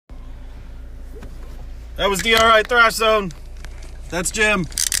That was DRI Thrash Zone. That's Jim.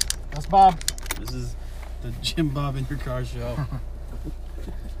 That's Bob. This is the Jim Bob in Your Car show.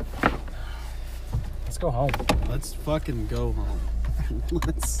 Let's go home. Let's fucking go home.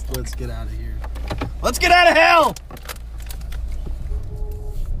 Let's get out of here. Let's get out of hell!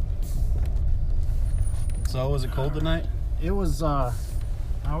 So, was it cold tonight? It was, I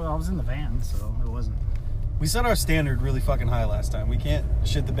was in the van, so it wasn't. We set our standard really fucking high last time. We can't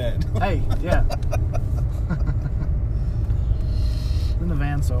shit the bed. Hey, yeah. In the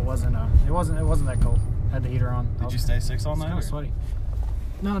van, so it wasn't that cold. Had the heater on. Did you stay 6 all night? Kind of sweaty.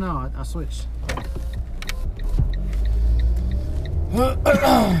 No, I switched.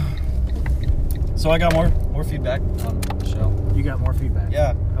 So I got more feedback on the show. You got more feedback?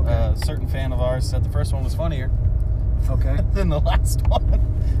 Yeah. Okay. A certain fan of ours said the first one was funnier Okay. than the last one.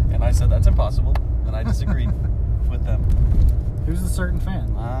 And I said that's impossible. And I disagreed with them. Who's the certain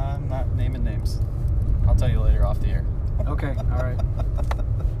fan? I'm not naming names. I'll tell you later off the air. Okay, all right.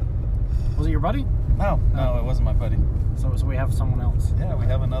 Was it your buddy? No, it wasn't my buddy. So we have someone else. Yeah, we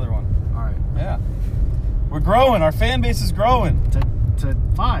have another one. All right. Yeah. We're growing. Our fan base is growing. To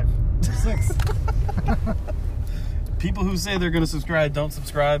 5, to 6. People who say they're going to subscribe don't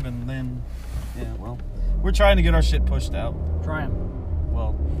subscribe, and then, yeah, well, we're trying to get our shit pushed out. Trying.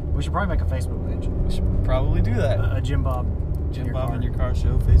 Well, We should probably make a Facebook page. we should probably do that. A Jim Bob. Jim Bob in Your Car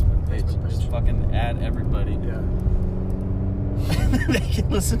show Facebook page. Facebook page. Just fucking add everybody. Yeah. They can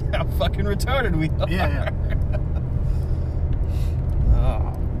listen to how fucking retarded we are. Yeah.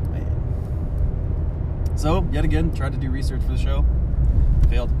 Oh, man. So, yet again, tried to do research for the show.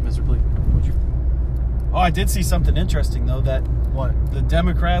 Failed miserably. Oh, I did see something interesting, though, that What? the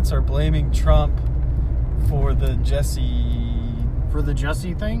Democrats are blaming Trump for the Jesse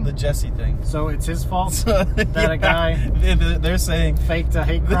thing. So it's his fault So, that a guy they're saying faked a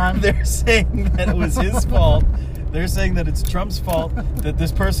hate crime? they're saying that it was his fault. They're saying that it's Trump's fault that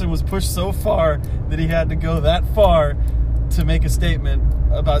this person was pushed so far that he had to go that far to make a statement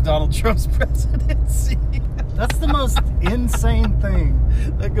about Donald Trump's presidency. That's the most insane thing.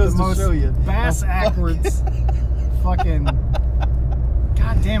 That goes The to most show you. bass backwards fucking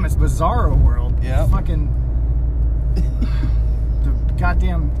goddamn, it's Bizarro world. Yeah. Fucking the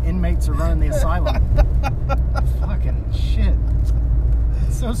goddamn inmates are running the asylum. Fucking shit.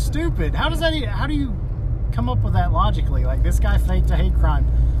 It's so stupid. How do you come up with that logically? Like, this guy faked a hate crime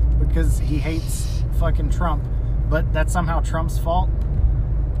because he hates fucking Trump, but that's somehow Trump's fault?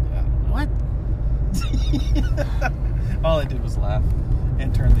 Yeah. What? All I did was laugh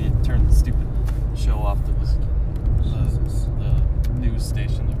and turn the stupid show off that was the news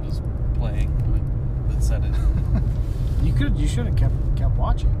station that was playing that said it. You should have kept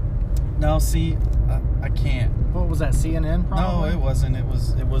watching. No, see, I can't. What was that, CNN probably? No, it wasn't. It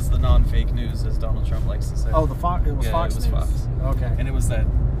was the non-fake news, as Donald Trump likes to say. Oh, it was Fox it was News. Fox. Okay. And it was that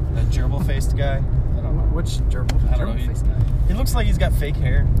gerbil-faced guy. I don't know. Which gerbil? I don't know. Face guy? He looks like he's got fake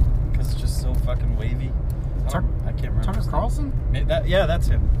hair because it's just so fucking wavy. I can't remember. Tucker his name. Carlson? Yeah, that's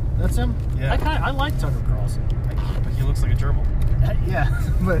him. That's him? Yeah. I like Tucker Carlson. But he looks like a gerbil. Yeah,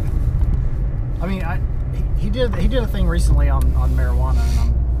 but I mean, he did a thing recently on marijuana, and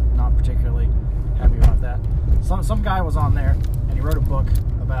I'm not particularly happy about that. Some guy was on there, and he wrote a book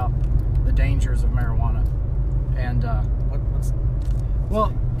about the dangers of marijuana. And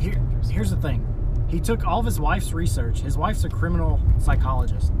here's the thing. He took all of his wife's research. His wife's a criminal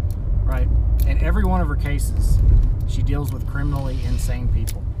psychologist, right? And every one of her cases, she deals with criminally insane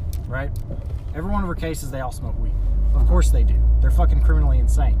people, right? Every one of her cases, they all smoke weed. Of course they do. They're fucking criminally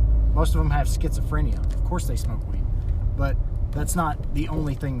insane. Most of them have schizophrenia. Of course they smoke weed. But that's not the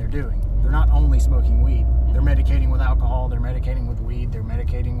only thing they're doing. They're not only smoking weed. They're medicating with alcohol. They're medicating with weed. They're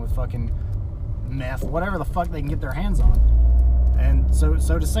medicating with fucking meth. Whatever the fuck they can get their hands on. And so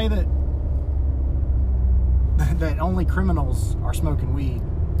to say that only criminals are smoking weed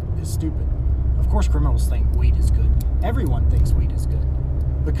is stupid. Of course criminals think weed is good. Everyone thinks weed is good.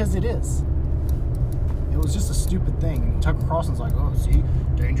 Because it is. It was just a stupid thing. And Tucker Carlson's like, oh, see,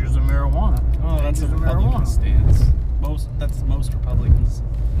 dangers of marijuana. Oh, that's a Republican stance. That's most Republicans'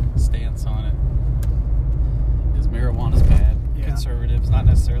 stance on it. Is marijuana's bad. Yeah. Conservatives, not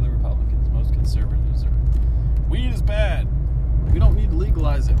necessarily Republicans. Most conservatives are, weed is bad. We don't need to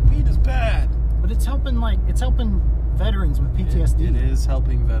legalize it. Weed is bad. But it's helping veterans with PTSD. It is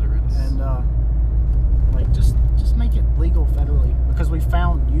helping veterans. And just make it legal federally, because we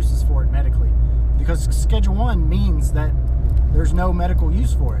found uses for it medically. Because Schedule 1 means that there's no medical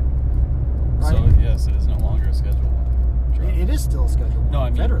use for it. Right? So yes, it is no longer a Schedule 1 drug. It is still a Schedule 1. No, I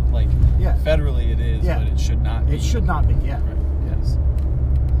mean federally. Yeah. Federally it is, Yeah. but it should not be. It should not be. Yeah. Right. Yes.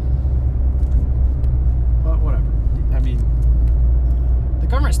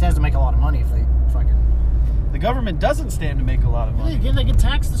 government stands to make a lot of money if they fucking. The government doesn't stand to make a lot of money. Yeah, they can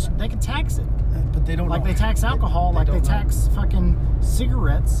tax they can tax it. But they don't Like know. they tax alcohol, like they tax fucking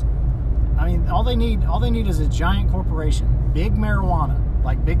cigarettes. I mean, all they need is a giant corporation, big marijuana,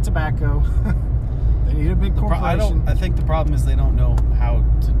 like big tobacco. They need a big corporation. I think the problem is they don't know how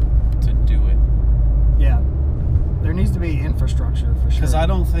to do it. Yeah, there needs to be infrastructure for sure. Because I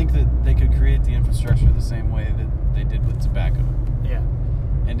don't think that they could create the infrastructure the same way that they did with tobacco. Yeah.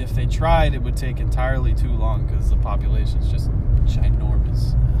 And if they tried, it would take entirely too long because the population's just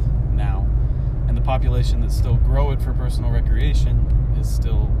ginormous now. And the population that still grow it for personal recreation is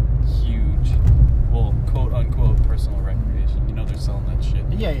still huge. Well, quote unquote personal recreation. You know they're selling that shit.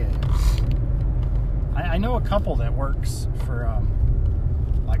 Yeah. I know a couple that works for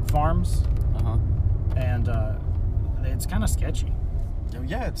like farms, and it's kind of sketchy.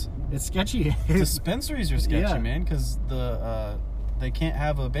 Yeah, It's sketchy. dispensaries are sketchy, Yeah. man, because they can't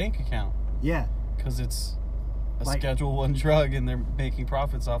have a bank account Yeah. because it's a Like- Schedule 1 drug and they're making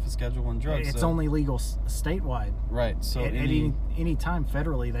profits off of Schedule 1 drugs. It's so- only legal statewide. right. So At any time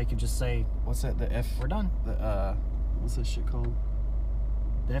federally, they could just say, what's that? we're done. What's this shit called?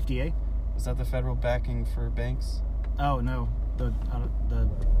 The FDA? Is that the federal backing for banks? Oh, no. The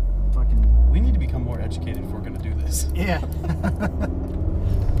fucking... We need to become more educated if we're going to do this. Yeah.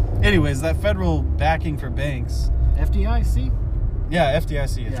 Anyways, that federal backing for banks. FDIC? Yeah,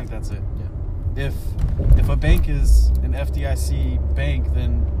 FDIC. I Yeah. think that's it. Yeah. If a bank is an FDIC bank,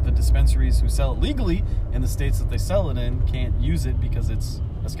 then the dispensaries who sell it legally in the states that they sell it in can't use it because it's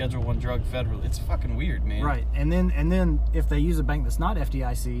a Schedule 1 drug federal. It's fucking weird, man. Right. And then if they use a bank that's not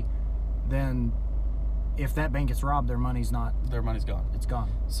FDIC, then if that bank gets robbed, their money's gone. It's gone.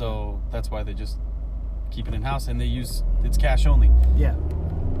 So that's why they just keep it in house and it's cash only. Yeah.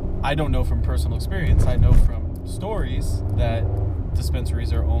 I don't know from personal experience. I know from stories that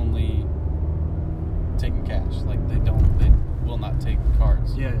dispensaries are only taking cash. Like they will not take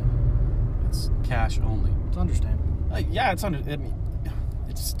cards. Yeah. It's cash only. It's understandable. Yeah,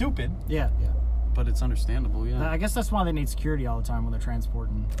 it's stupid, Yeah. but it's understandable. Yeah. I guess that's why they need security all the time when they're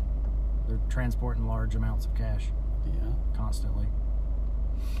transporting. They're transporting large amounts of cash Yeah. constantly.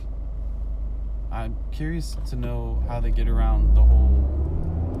 I'm curious to know how they get around the whole.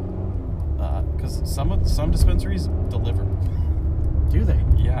 Because some dispensaries deliver. Do they?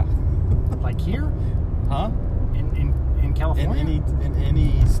 Yeah. Like here? Huh? In California? In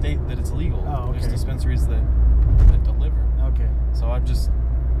any state that it's legal, Oh, okay. there's dispensaries that deliver. Okay. So I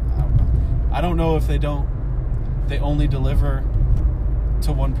don't know. I don't know if they only deliver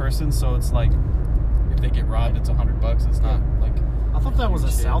to one person, so it's like if they get robbed, it's $100. It's not like. I thought that was a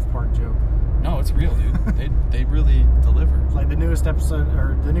shit. South Park joke. No, it's real, dude. they really deliver. Like the newest episode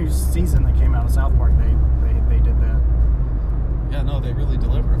or the new season that came out of South Park, they did that. Yeah, no, they really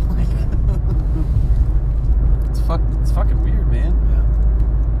deliver. It's fucking weird, man.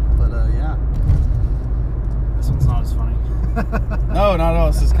 Yeah. But yeah. This one's not as funny. No, not at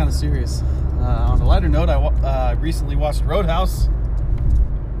all. This is kind of serious. On a lighter note, I recently watched Roadhouse.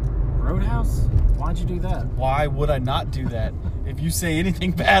 Roadhouse? Why'd you do that? Why would I not do that? If you say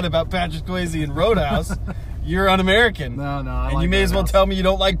anything bad about Patrick Swayze in Roadhouse, you're un-American. No, And like you may as well Roadhouse. tell me you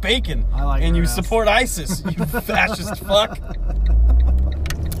don't like bacon. I like And you Roadhouse. support ISIS, you fascist fuck.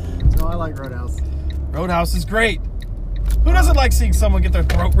 No, I like Roadhouse. Roadhouse is great. Who doesn't like seeing someone get their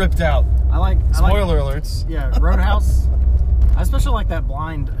throat ripped out? I like Spoiler alerts. Yeah, Roadhouse. I especially like that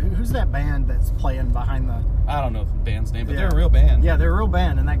blind. Who's that band that's playing behind the? I don't know the band's name, but Yeah. they're a real band. Yeah, they're a real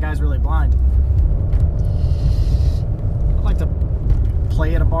band, and that guy's really blind. I'd like to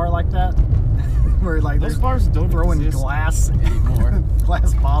play at a bar like that, where like Those they're bars don't throwing exist glass anymore.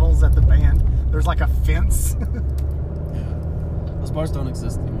 glass bottles at the band. There's like a fence. Those bars don't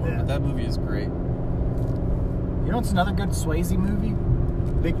exist anymore, Yeah. but that movie is great. You know what's another good Swayze movie?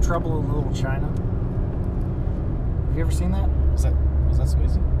 Big Trouble in Little China. Have you ever seen that? Was that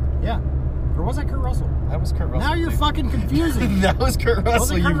Swayze? Yeah. Or was that Kurt Russell? That was Kurt Russell. Now you're dude. fucking confusing. That was Kurt Russell,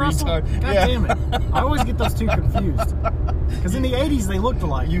 Was it you Kurt Russell? retard. God damn it. I always get those two confused. Because in the 80s, they looked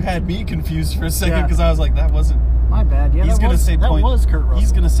alike. You had me confused for a second Yeah. because I was like, that wasn't. My bad. Yeah, He's that gonna was, say that point. was Kurt Russell.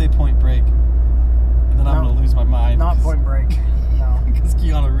 He's gonna say Point Break, and then I'm No, gonna lose my mind. Not Point Break. No. Because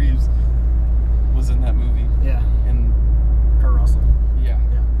Keanu Reeves was in that movie, Yeah. and Kurt Russell. yeah,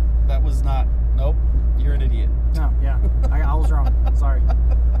 Yeah. that was not. Nope, you're an idiot. No, yeah. I was wrong. Sorry.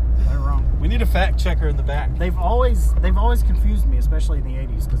 They were wrong. We need a fact checker in the back. They've always confused me, especially in the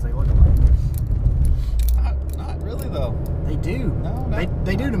 80s, because they look alike. Not really though. They do. No,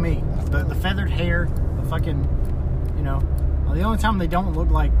 they do to me. The feathered hair, the fucking, you know. Well, the only time they don't look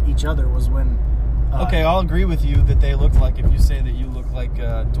like each other was when Okay, I'll agree with you that they look like, if you say that you look like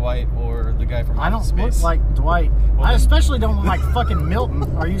Dwight or the guy from I don't Office Space. look like Dwight. Well, I then- especially don't look like fucking Milton.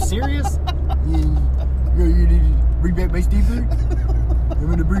 Are you serious? You need to bring back my stapler? I'm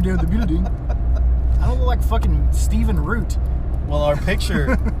gonna bring down the building. I don't look like fucking Stephen Root. Well, our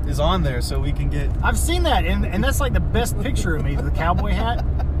picture is on there, so we can get. I've seen that, and that's like the best picture of me, the cowboy hat.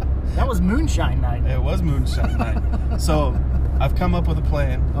 That was moonshine night. It was moonshine night. So I've come up with a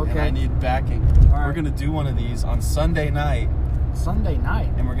plan. Okay. And I need backing. All right. We're gonna do one of these on Sunday night, Sunday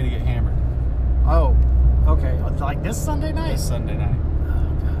night. and we're gonna get hammered Oh, okay. Like this Sunday night? this Sunday night. Oh,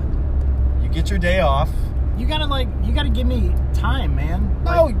 God. You get your day off. You gotta give me time, man.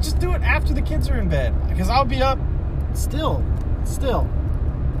 No, Like, just do it after the kids are in bed, because I'll be up. still.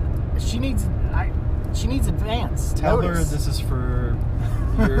 She needs advance. Tell her notice. this is for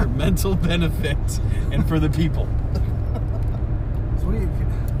your mental benefit and for the people. Sweet.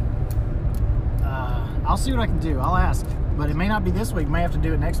 I'll see what I can do. I'll ask, but it may not be this week. May have to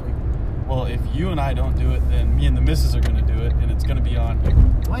do it next week. Well, if you and I don't do it, then me and the missus are going to do it, and it's going to be on here.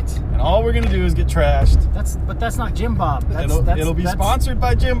 What? And all we're going to do is get trashed. That's not Jim Bob. It'll be sponsored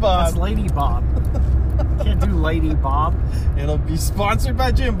by Jim That's Bob. Lady Bob. Can't do Lady Bob. It'll be sponsored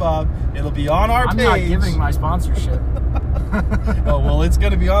by Jim Bob. It'll be on our I'm page. not giving my sponsorship. Oh, well, it's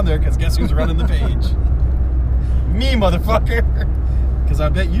going to be on there, because guess who's running the page? Me, motherfucker. Because I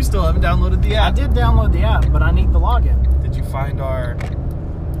bet you still haven't downloaded the I app. did download the app, but I need the login. Did you find our... What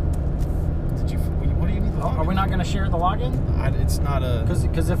do you need the login? Are we not going to share the login? It's not a...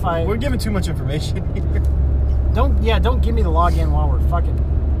 Because if I We're giving too much information here. don't give me the login while we're fucking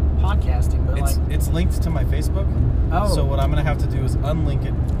podcasting. But It's linked to my Facebook. Oh. So what I'm gonna have to do is unlink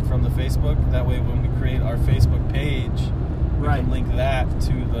it from the Facebook. That way, when we create our Facebook page, we Right. can link that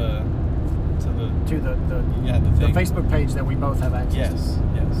to the to the the thing. Facebook page that we both have access to.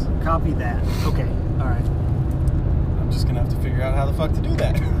 Yes. Copy that. Okay. All right. I'm just gonna have to figure out how the fuck to do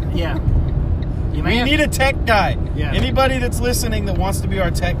that. Yeah. You may We have- need a tech guy. Yeah. Anybody that's listening that wants to be our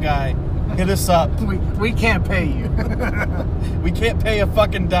tech guy, hit us up. We can't pay you. We can't pay a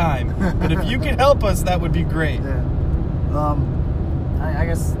fucking dime, but if you can help us, that would be great. Yeah. I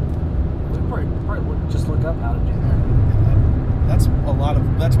guess we probably would just look up how to do that.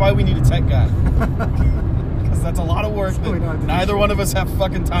 That's why we need a tech guy. Because that's a lot of work So we that don't have to do neither shit. one of us have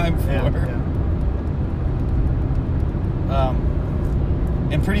fucking time for.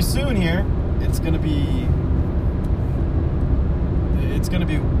 And pretty soon here, it's gonna be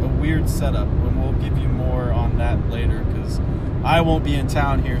a weird setup, and we'll give you more on that later, because I won't be in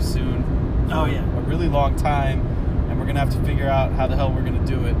town here soon. Oh, for yeah. a really long time, and we're gonna have to figure out how the hell we're gonna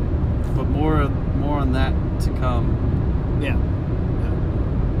do it. But more on that to come. Yeah.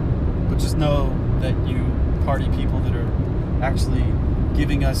 But just know that you party people that are actually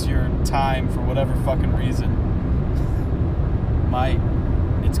giving us your time for whatever fucking reason,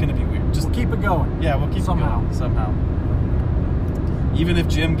 it's gonna be weird. Just We'll keep it going. yeah, we'll keep Somehow. it going somehow. Even if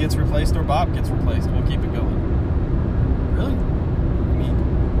Jim gets replaced or Bob gets replaced, we'll keep it going. Really? I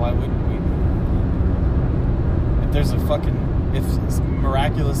mean, why wouldn't we? If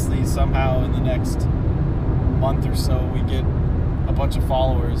miraculously somehow in the next month or so we get a bunch of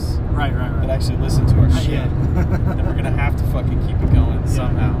followers Right. that actually listen to our shit, Yeah. then we're gonna have to fucking keep it going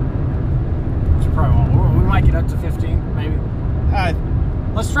somehow. Which you probably won't. We might get up to 15, maybe. I,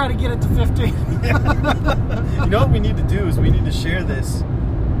 Let's try to get it to 15. you know what we need to do is we need to share this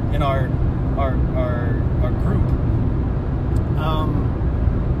in our group.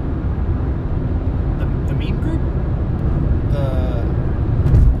 The meme group? The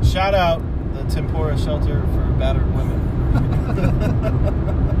shout out the Tempura Shelter for Battered Women.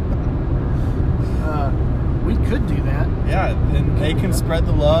 We could do that. Yeah, then they can spread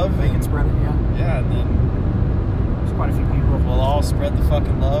the love. They can and- spread it, yeah. Yeah, and then There's quite a few people. we'll all spread the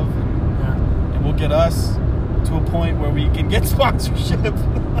fucking love, Yeah. and we'll get us to a point where we can get sponsorship.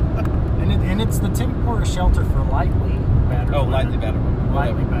 And it's the Tempura Shelter for lightly battered. Oh, women. lightly battered women.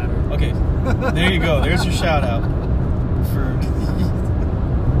 Lightly whatever. battered. Okay, there you go. There's your shout out for.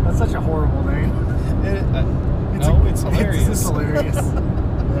 That's such a horrible name. It's hilarious. It's hilarious.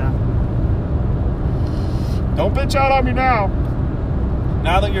 Yeah. Don't bitch out on me now.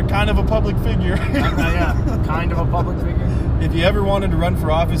 Now that you're kind of a public figure. Yeah. Kind of a public figure. If you ever wanted to run for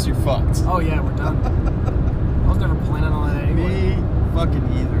office, you're fucked. Oh yeah, we're done. I was never planning on that anyway. Me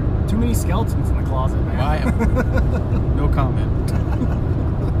fucking either. Too many skeletons in the closet, man. Why? No comment.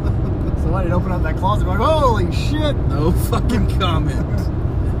 So I did open up that closet, like, holy shit! No fucking comment.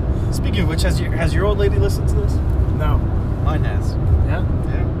 Speaking of which, has your old lady listened to this? No. Mine has. Yeah.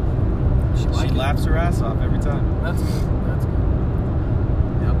 Yeah. She, like She it? laughs her ass off every time. That's good. That's good.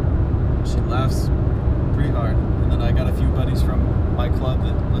 Yep. She laughs buddies from my club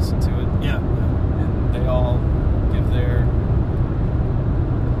that listen to it. Yeah. And they all give their...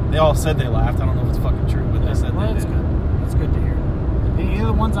 They all said they laughed. I don't know if it's fucking true, but they said well, they that's did. good. That's good to hear. Any of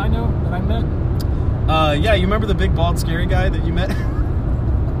the ones I know that I met? Yeah, you remember the big bald scary guy that you met?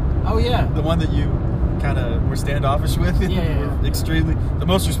 Oh, yeah. The one that you kind of were standoffish with? Yeah. Extremely... The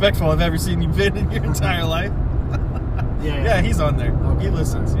most respectful I've ever seen you been in your entire life. Yeah, he's on there. Okay. He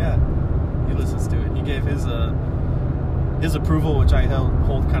listens, yeah. He listens to it. He gave his approval, which I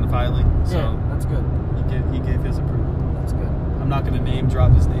hold kind of highly. So Yeah, that's good. He gave his approval. That's good. I'm not going to name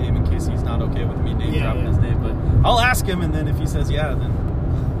drop his name in case he's not okay with me dropping his name, but I'll ask him, and then if he says yeah, then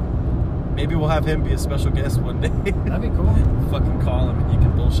maybe we'll have him be a special guest one day. That'd be cool. Fucking call him, and he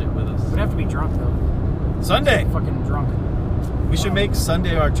can bullshit with us. We'd have to be drunk, though. Sunday. Fucking drunk. We should make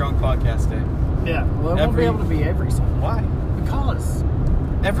Sunday our drunk podcast day. Yeah. Well, it won't be able to be every Sunday. Why? Because.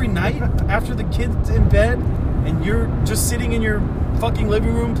 Every night after the kid's in bed and you're just sitting in your fucking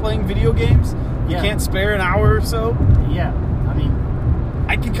living room playing video games, you Yeah. can't spare an hour or so? Yeah. I mean...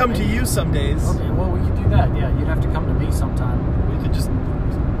 I could come to you some days. Okay, well, we could do that. Yeah, you'd have to come to me sometime. We could just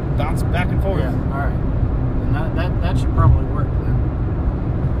bounce back and forth. Yeah, all right. And that should probably work then.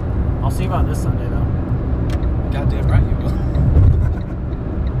 I'll see about this Sunday, though. Goddamn right you will.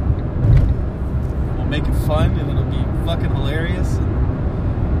 We'll make it fun and it'll be fucking hilarious.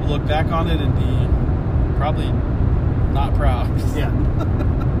 And we'll look back on it and be probably not proud. Yeah.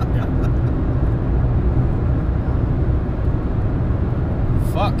 Yeah.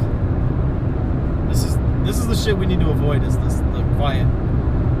 Fuck. This is the shit we need to avoid. Is the quiet?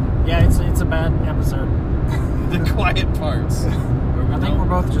 Yeah, it's a bad episode. The quiet parts. Where I think we're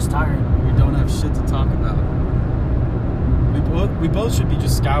both just tired. We don't have shit to talk about. We both should be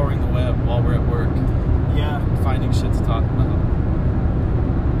just scouring the web while we're at work, Yeah. finding shit to talk about.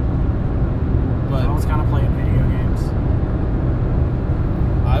 But I was kind of playing video games.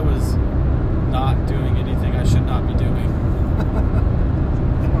 I was not doing anything I should not be doing.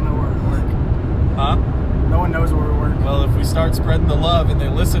 I don't know where we work. Huh? No one knows where we work. Well, if we start spreading the love and they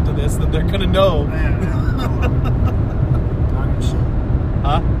listen to this, then they're gonna know. Yeah. I don't give a shit.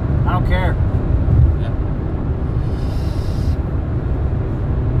 Huh? I don't care. Yeah.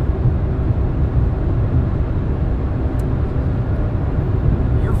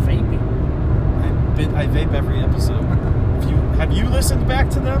 You're vaping. I vape every episode. Have you listened back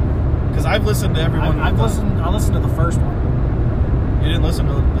to them? Because I've listened to everyone. I listened to the first one. You didn't listen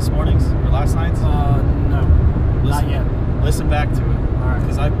to this morning's or last night's? No. Listen, Not yet. Listen back to it. Alright.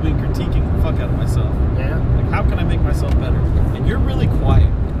 Because I've been critiquing the fuck out of myself. Yeah? Like, how can I make myself better? And you're really quiet.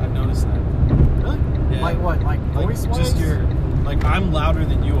 I've noticed that. Really? Yeah. Like what? Like voice just like I'm louder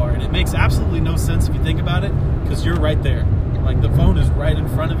than you are, and it makes absolutely no sense if you think about it, because you're right there. Like the phone is right in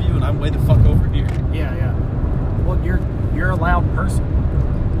front of you, and I'm way the fuck over here. Yeah, yeah. Well, you're a loud person.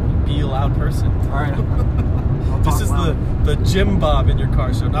 Be a loud person. All right. This is the Jim Bob in your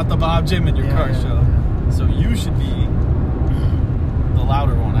car show, not the Bob Jim in your car show. Yeah. So you should be the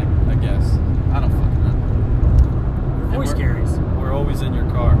louder one, I guess. I don't fucking know. Your voice carries. We're always in your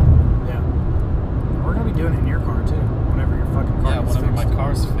car. Yeah. We're gonna be doing it in your car too. Whenever your fucking car Yeah, gets whenever fixed. my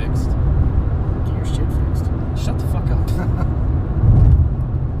car's fixed. Get your shit fixed. Shut the fuck up.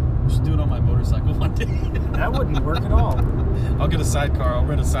 I should do it on my motorcycle one day. That wouldn't work at all. I'll get a sidecar. I'll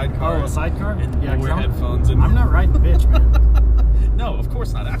rent a sidecar. Oh, a sidecar? And Yeah, we'll wear 'cause headphones. And I'm not riding the bitch, man. No, of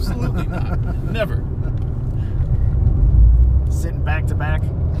course not. Absolutely not. Never. Sitting back to back.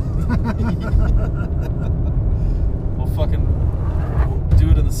 We'll fucking do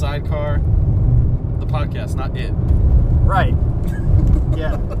it in the sidecar. The podcast, not it. Right.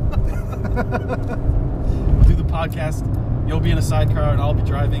 Yeah. Do the podcast. You'll be in a sidecar and I'll be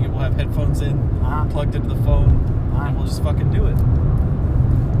driving, and we'll have headphones in, plugged into the phone, and we'll just fucking do it.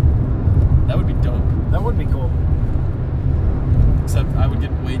 That would be dope. That would be cool. Except I would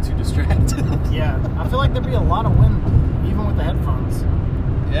get way too distracted. Yeah. I feel like there'd be a lot of wind, even with the headphones.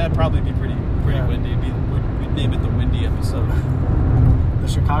 Yeah, it'd probably be pretty Yeah. windy. We'd name it the windy episode. The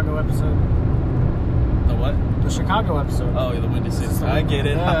Chicago episode. The what? The Chicago episode. Oh, yeah, the windy city. I get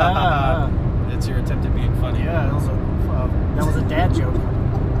it. Yeah. It's your attempt at being funny. Yeah, that was a dad joke.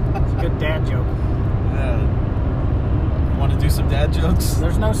 It's a good dad joke. You want to do some dad jokes?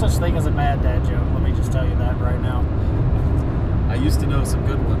 There's no such thing as a bad dad joke. Let me just tell you that right now. I used to know some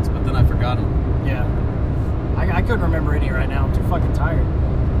good ones, but then I forgot them. Yeah. I couldn't remember any right now. I'm too fucking tired.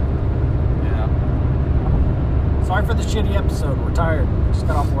 Yeah. Sorry for the shitty episode. We're tired. Just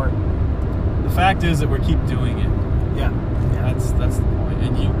got off work. The fact is that we keep doing it. Yeah. That's the point.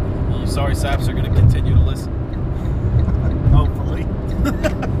 And you sorry saps are going to continue to listen. Hopefully.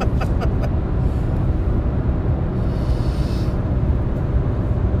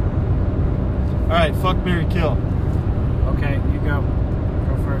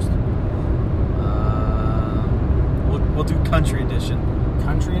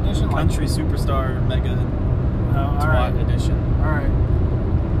 Country edition? Like, Country Superstar Mega all Twat right. Edition. All right.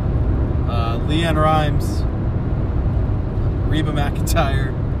 Leanne Rimes, Reba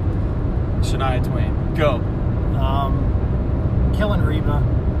McEntire, Shania Twain. Go. Killing Reba.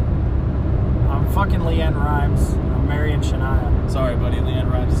 I'm fucking Leanne Rimes. I'm marrying Shania. Sorry, buddy. Leanne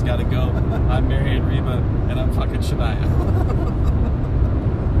Rimes has got to go. I'm marrying Reba, and I'm fucking Shania.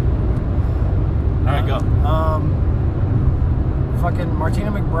 All right, go. Fucking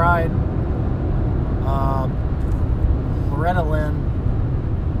Martina McBride. Loretta Lynn.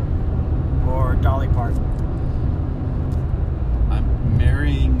 Or Dolly Parton. I'm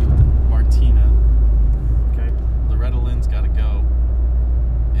marrying Martina. Okay. Loretta Lynn's got to go.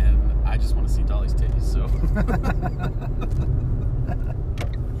 And I just want to see Dolly's titties, so.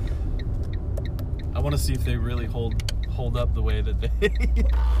 I want to see if they really hold up the way that they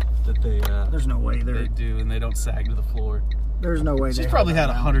There's no way they do, and they don't sag to the floor. There's no way. She's probably had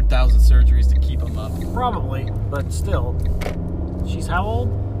 100,000 surgeries to keep them up. Probably, but still. She's how old?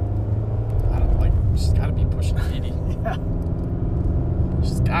 I don't like. She's got to be pushing 80. Yeah.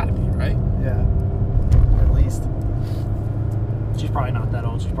 She's got to be, right? Yeah. At least. She's probably not that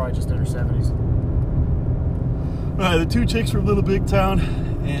old. She's probably just in her 70s. All right, the two chicks from Little Big Town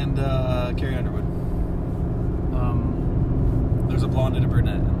and Carrie Underwood. There's a blonde and a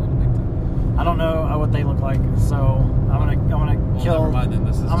brunette in Little Big Town. I don't know what they look like, so I'm gonna Well, kill. never mind then.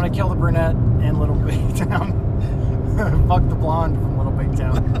 This is I'm gonna kill the brunette in Little Big Town. Fuck the blonde from Little Big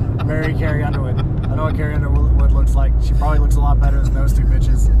Town. Marry Carrie Underwood. I know what Carrie Underwood looks like. She probably looks a lot better than those two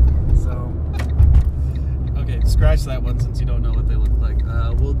bitches. So. Okay, scratch that one since you don't know what they look like.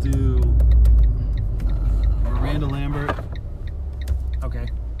 We'll do Miranda Lambert. Okay.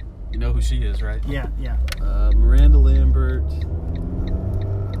 You know who she is, right? Yeah. Yeah. Miranda Lambert.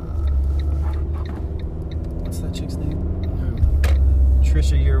 What's that chick's name?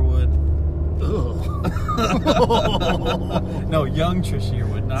 Trisha Yearwood. Ugh. No, young Trisha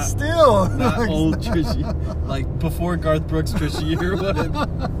Yearwood, not Still. not old Trisha. Like before Garth Brooks, Trisha Yearwood.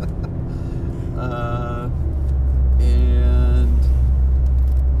 And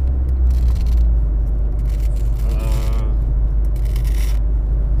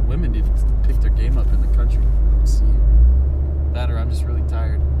the women need to pick their game up in the country. Let's see. That or I'm just really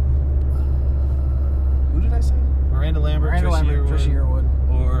tired. Who did I say? Miranda Lambert, Trisha Yearwood,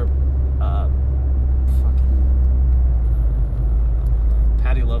 or fucking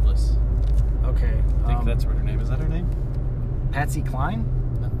Patty Loveless. Okay. I think that's what her name is. Is that her name? Patsy Cline.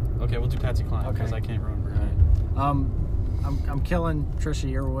 No. Okay, we'll do Patsy Cline Okay. because I can't remember her name. I'm killing Trisha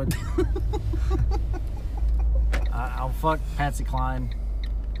Yearwood. I'll fuck Patsy Cline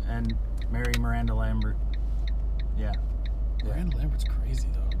and marry Miranda Lambert. Yeah. Miranda Lambert's crazy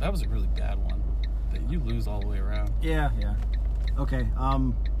though. That was a really bad one. You lose all the way around. Yeah. Okay.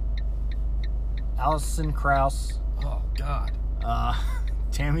 Alison Krauss. Oh God.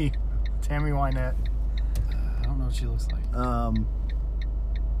 Tammy Wynette. I don't know what she looks like. I'm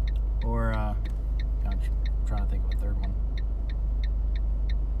trying to think of a third one.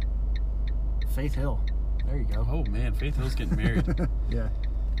 Faith Hill. There you go. Oh man, Faith Hill's getting married. Yeah.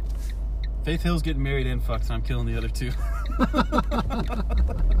 Faith Hill's getting married and fucked, so I'm killing the other two.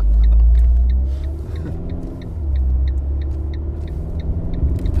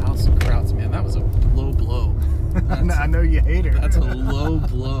 Alison Krauss, man, that was a low blow. I know you hate her. That's a low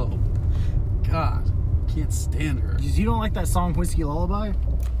blow. God, can't stand her. You don't like that song Whiskey Lullaby?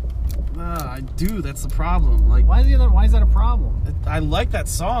 I do. That's the problem. Like, Why is that a problem? I like that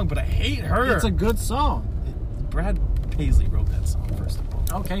song, but I hate her. It's a good song. Brad Paisley wrote that song, first of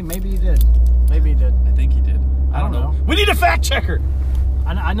all. Okay, maybe he did. Maybe he did. I think he did. I don't know. We need a fact checker.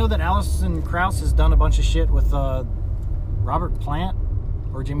 I know that Alison Krauss has done a bunch of shit with Robert Plant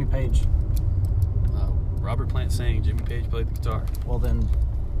or Jimmy Page. Robert Plant sang Jimmy Page played the guitar. Well, then,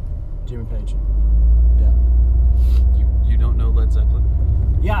 Jimmy Page. Yeah. You don't know Led Zeppelin?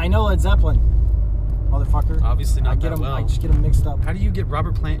 Yeah, I know Led Zeppelin. Motherfucker. Obviously not that well. I just get them mixed up. How do you get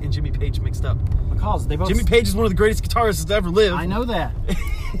Robert Plant and Jimmy Page mixed up? Because they both... Jimmy Page is one of the greatest guitarists to ever live. I know that.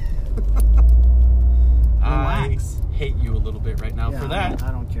 I Relax. hate you a little bit right now for that.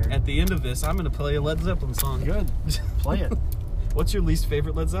 I don't care. At the end of this, I'm going to play a Led Zeppelin song. Good. Play it. What's your least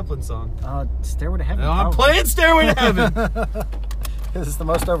favorite Led Zeppelin song? Stairway to Heaven. No, I'm probably. playing Stairway to Heaven. This is the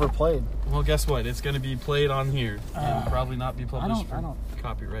most overplayed. Well, guess what? It's going to be played on here and probably not be published for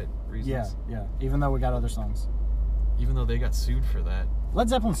copyright reasons. Yeah. Even though we got other songs. Even though they got sued for that. Led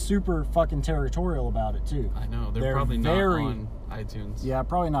Zeppelin's super fucking territorial about it, too. I know. They're probably not on iTunes. Yeah,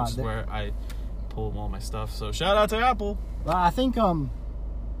 probably not. Which is where I pull all my stuff. So shout out to Apple. I think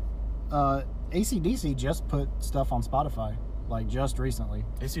AC/DC just put stuff on Spotify. like just recently.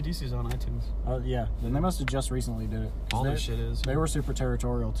 AC/DC's on iTunes. Yeah, then they must have just recently did it. All this shit is. They were super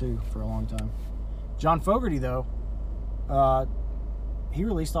territorial too for a long time. John Fogerty though, he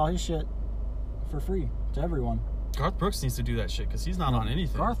released all his shit for free to everyone. Garth Brooks needs to do that shit because he's not on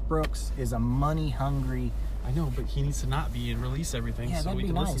anything. Garth Brooks is a money hungry. I know, but he needs to not be and release everything Yeah, so that'd we be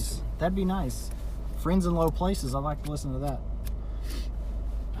can nice. listen to it. That'd be nice. Friends in low places. I like to listen to that.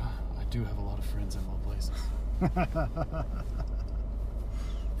 I do have a lot of friends in low places.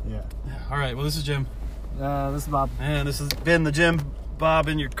 Yeah. All right, well, this is Jim. This is Bob. And this has been the Jim, Bob,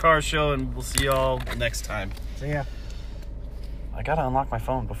 in Your Car Show, and we'll see y'all next time. See ya. I gotta unlock my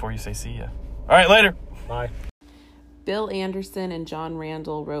phone before you say see ya. All right, later. Bye. Bill Anderson and John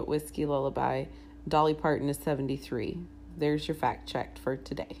Randall wrote Whiskey Lullaby. Dolly Parton is 73. There's your fact check for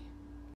today.